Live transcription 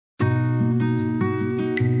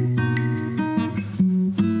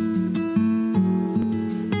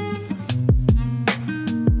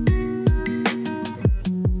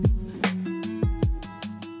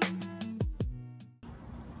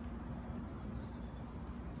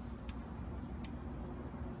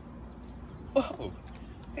Whoa!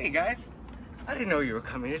 Hey guys, I didn't know you were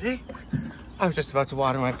coming today. I was just about to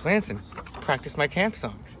water my plants and practice my camp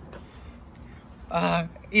songs.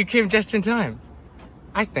 You came just in time.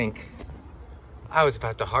 I think I was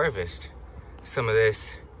about to harvest some of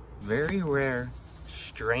this very rare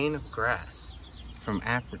strain of grass from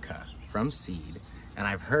Africa, from seed, and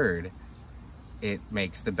I've heard it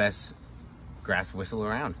makes the best grass whistle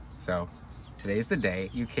around. So today's the day.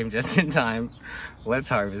 You came just in time. Let's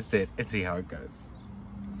harvest it and see how it goes.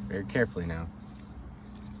 Very carefully now.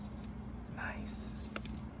 Nice.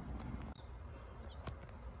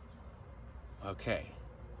 Okay,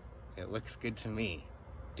 it looks good to me.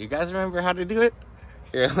 Do you guys remember how to do it?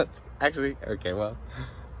 Here, let's actually, okay, well,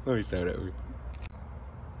 let me start over.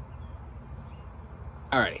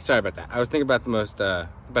 Alrighty, sorry about that. I was thinking about the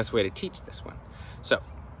best way to teach this one. So,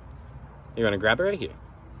 you're gonna grab it right here,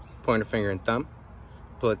 pointer finger and thumb,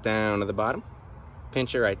 pull it down to the bottom,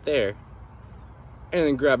 pinch it right there, and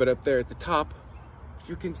then grab it up there at the top. As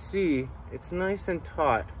you can see, it's nice and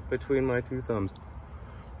taut between my two thumbs.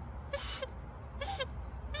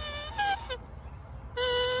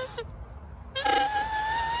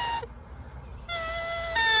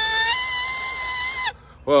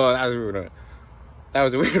 Whoa, that was a weird one. That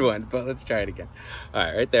was a weird one, but let's try it again. All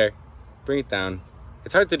right, right there. Bring it down.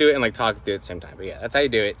 It's hard to do it and like talk to it at the same time, but yeah, that's how you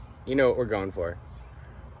do it. You know what we're going for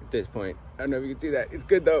at this point. I don't know if you can see that. It's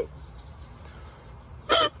good though.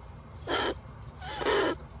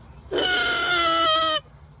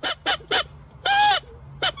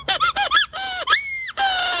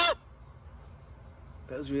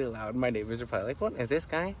 That was really loud. My neighbors are probably like, what is this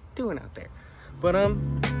guy doing out there? But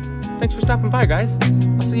thanks for stopping by, guys.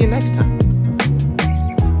 I'll see you next time.